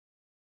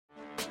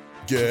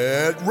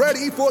Get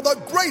ready for the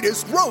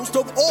greatest roast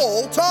of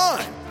all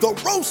time, the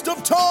Roast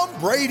of Tom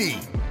Brady,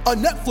 a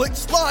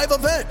Netflix live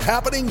event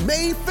happening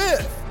May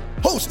 5th.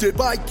 Hosted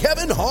by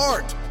Kevin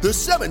Hart, the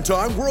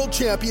 7-time world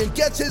champion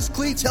gets his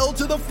cleats held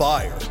to the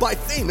fire by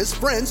famous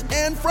friends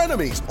and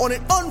frenemies on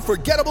an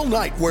unforgettable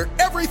night where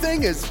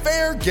everything is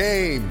fair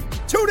game.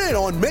 Tune in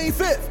on May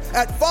 5th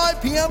at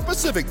 5 p.m.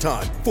 Pacific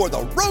time for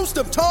the Roast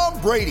of Tom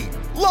Brady,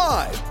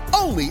 live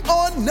only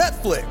on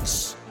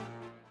Netflix.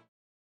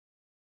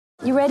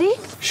 You ready?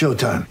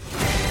 Showtime.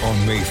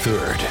 On May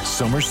 3rd,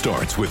 summer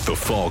starts with The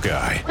Fall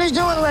Guy. Let's do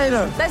it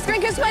later. Let's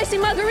drink a spicy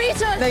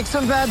margarita. Make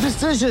some bad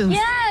decisions.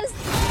 Yes!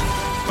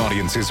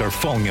 Audiences are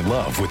falling in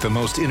love with the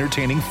most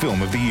entertaining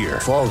film of the year.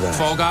 Fall Guy.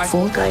 Fall Guy?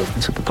 Fall Guy.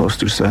 That's what the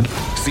poster said.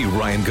 See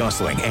Ryan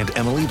Gosling and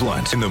Emily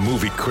Blunt in the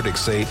movie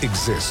critics say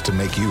exists to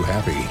make you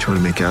happy. Trying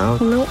to make it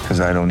out? Nope. Because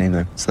I don't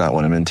either. It's not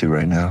what I'm into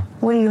right now.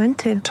 What are you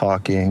into?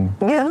 Talking.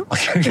 Yeah.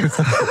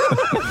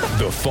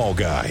 The Fall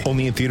Guy.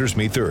 Only in theaters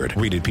May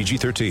 3rd. Rated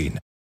PG-13.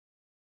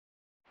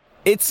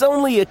 It's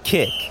only a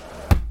kick.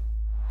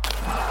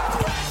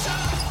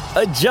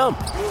 A jump.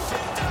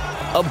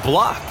 A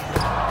block.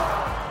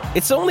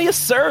 It's only a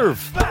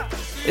serve.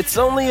 It's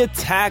only a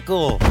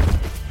tackle.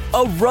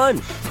 A run.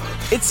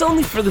 It's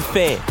only for the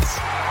fans.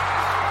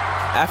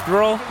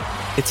 After all,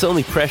 it's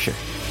only pressure.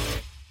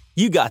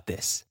 You got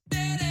this.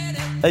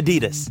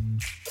 Adidas.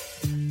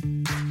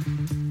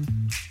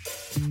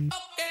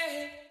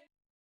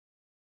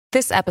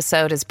 This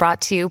episode is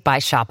brought to you by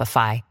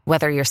Shopify.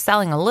 Whether you're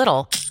selling a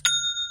little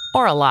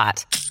or a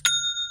lot,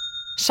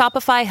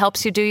 Shopify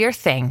helps you do your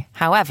thing,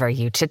 however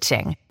you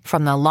cha-ching.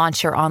 From the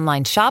launch your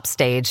online shop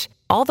stage,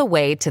 all the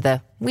way to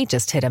the we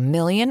just hit 1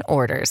 million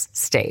orders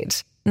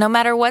stage. No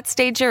matter what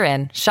stage you're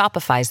in,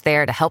 Shopify's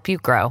there to help you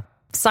grow.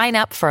 Sign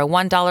up for a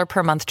 $1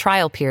 per month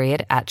trial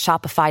period at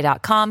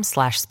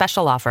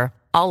shopify.com/special offer,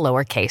 all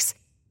lowercase.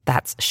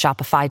 That's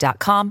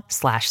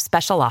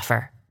shopify.com/special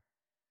offer.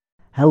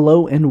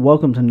 Hello and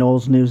welcome to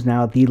Noles News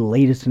Now, the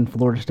latest in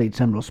Florida State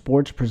Seminole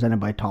sports presented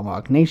by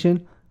Tomahawk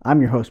Nation. I'm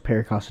your host,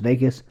 Perry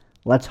Kostadakis.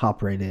 Let's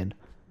hop right in.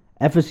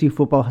 FSU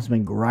football has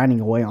been grinding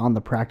away on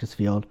the practice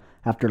field.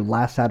 After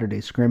last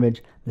Saturday's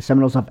scrimmage, the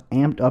Seminoles have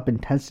amped up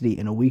intensity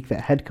in a week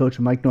that head coach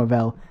Mike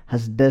Norvell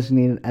has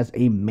designated as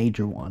a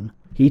major one.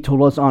 He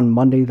told us on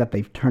Monday that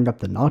they've turned up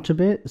the notch a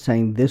bit,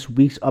 saying this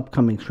week's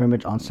upcoming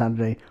scrimmage on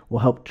Saturday will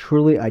help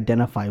truly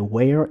identify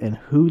where and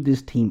who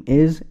this team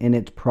is in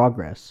its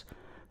progress.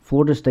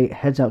 Florida State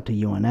heads out to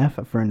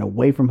UNF for an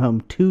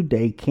away-from-home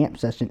 2-day camp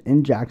session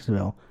in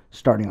Jacksonville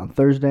starting on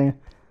Thursday.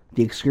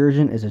 The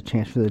excursion is a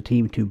chance for the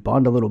team to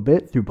bond a little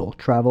bit through both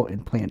travel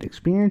and planned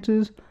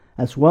experiences,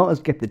 as well as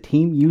get the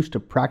team used to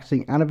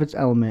practicing out of its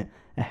element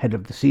ahead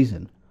of the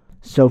season.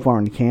 So far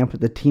in camp,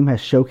 the team has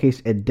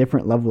showcased a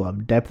different level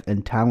of depth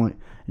and talent.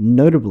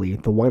 Notably,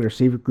 the wide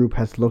receiver group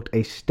has looked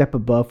a step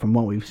above from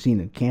what we've seen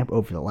in camp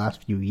over the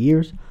last few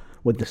years,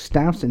 with the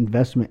staff's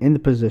investment in the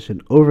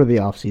position over the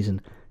offseason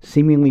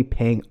seemingly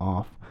paying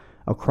off.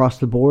 Across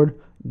the board,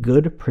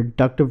 good,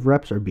 productive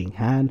reps are being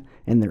had,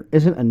 and there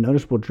isn't a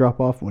noticeable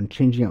drop-off when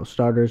changing out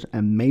starters,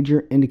 a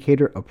major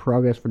indicator of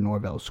progress for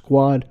Norvell's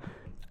squad.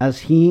 As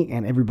he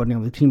and everybody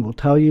on the team will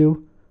tell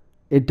you,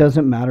 it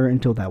doesn't matter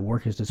until that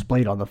work is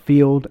displayed on the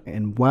field,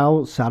 and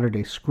while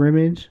Saturday's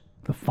scrimmage,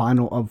 the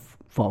final of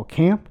fall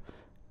camp,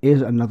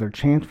 is another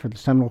chance for the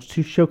Seminoles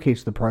to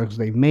showcase the progress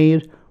they've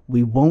made,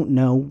 we won't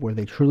know where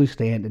they truly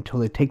stand until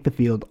they take the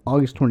field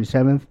August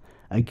 27th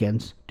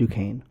against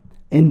Duquesne.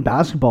 In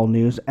basketball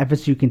news,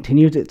 FSU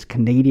continues its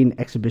Canadian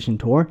exhibition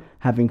tour,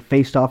 having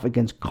faced off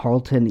against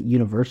Carleton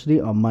University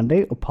on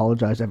Monday.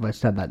 Apologize if I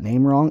said that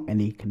name wrong,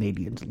 any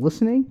Canadians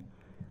listening.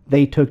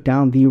 They took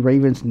down the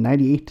Ravens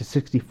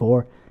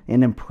 98-64,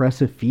 an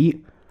impressive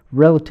feat,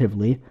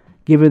 relatively,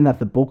 given that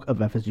the bulk of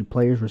FSU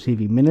players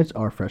receiving minutes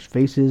are fresh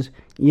faces,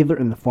 either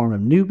in the form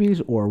of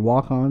newbies or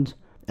walk-ons.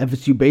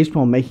 FSU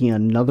baseball making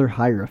another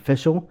hire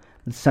official.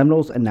 The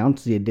Seminoles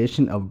announced the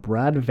addition of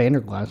Brad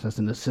Vanderglass as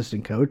an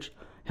assistant coach.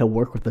 He'll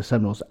work with the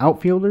Seminoles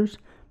outfielders,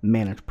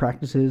 manage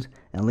practices,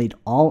 and lead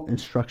all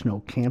instructional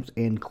camps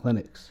and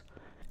clinics.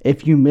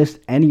 If you missed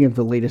any of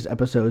the latest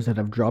episodes that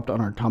have dropped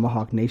on our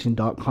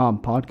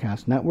TomahawkNation.com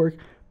podcast network,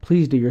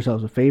 please do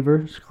yourselves a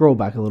favor, scroll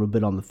back a little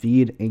bit on the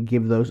feed and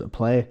give those a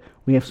play.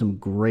 We have some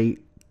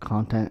great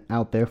content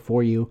out there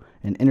for you.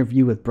 An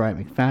interview with Bryant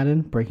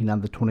McFadden breaking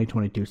down the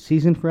 2022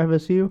 season for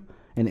FSU,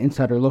 an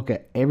insider look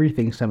at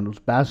everything Seminoles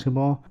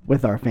basketball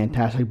with our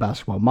fantastic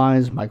basketball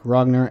minds Mike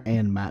Rogner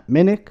and Matt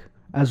Minnick,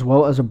 as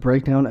well as a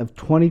breakdown of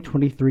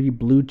 2023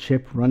 blue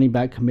chip running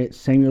back commit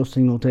Samuel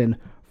Singleton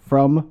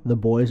from the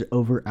boys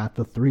over at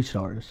the 3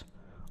 Stars.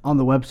 On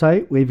the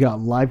website, we've got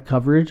live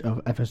coverage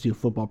of FSU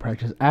football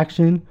practice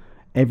action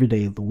every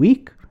day of the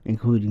week,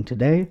 including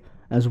today,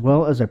 as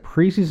well as a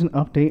preseason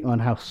update on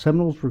how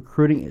Seminoles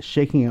recruiting is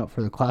shaking out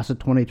for the class of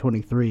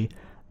 2023.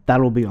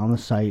 That'll be on the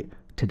site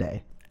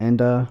today. And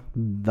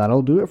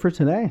that'll do it for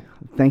today.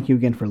 Thank you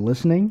again for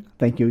listening.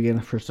 Thank you again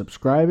for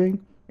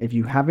subscribing. If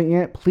you haven't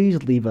yet,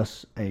 please leave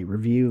us a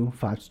review,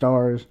 5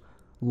 stars.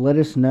 Let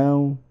us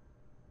know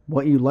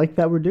what you like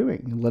that we're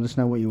doing. Let us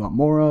know what you want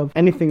more of.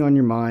 Anything on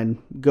your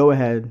mind, go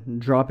ahead,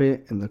 drop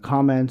it in the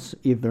comments,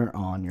 either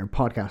on your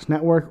podcast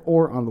network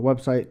or on the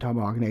website,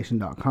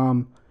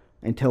 TomahawkNation.com.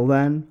 Until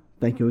then,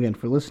 thank you again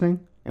for listening,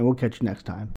 and we'll catch you next time.